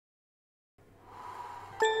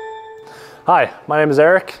Hi, my name is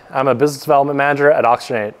Eric. I'm a business development manager at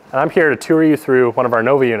Oxygenate, and I'm here to tour you through one of our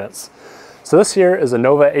Nova units. So this here is a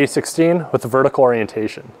Nova A16 with a vertical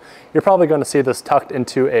orientation. You're probably going to see this tucked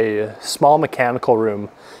into a small mechanical room,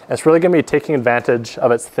 and it's really going to be taking advantage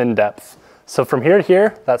of its thin depth. So from here to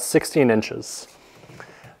here, that's 16 inches.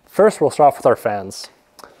 First, we'll start off with our fans.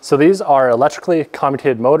 So these are electrically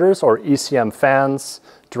commutated motors, or ECM fans,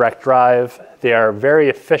 direct drive. They are very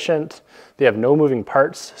efficient. They have no moving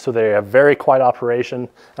parts, so they have very quiet operation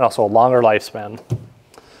and also a longer lifespan.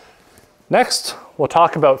 Next, we'll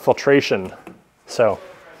talk about filtration. So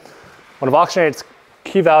one of Oxygenate's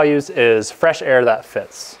key values is fresh air that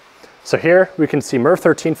fits. So here we can see MERV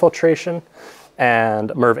 13 filtration and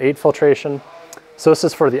MERV 8 filtration. So this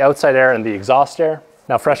is for the outside air and the exhaust air.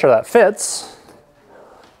 Now, fresh air that fits,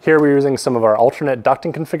 here we're using some of our alternate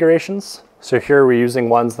ducting configurations. So here we're using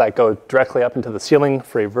ones that go directly up into the ceiling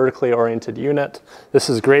for a vertically oriented unit. This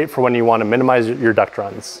is great for when you want to minimize your duct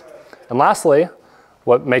runs. And lastly,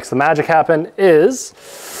 what makes the magic happen is,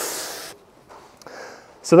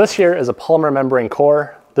 so this here is a polymer membrane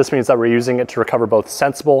core. This means that we're using it to recover both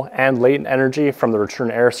sensible and latent energy from the return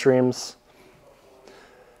air streams.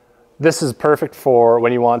 This is perfect for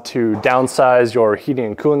when you want to downsize your heating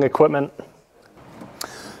and cooling equipment.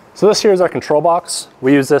 So this here is our control box.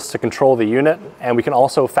 We use this to control the unit, and we can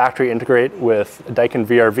also factory integrate with Daikin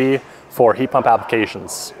VRV for heat pump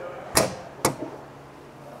applications.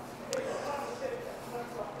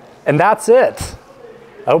 And that's it.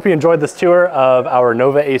 I hope you enjoyed this tour of our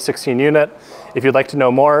Nova A16 unit. If you'd like to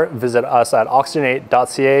know more, visit us at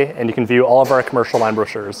oxygenate.ca, and you can view all of our commercial line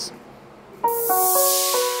brochures.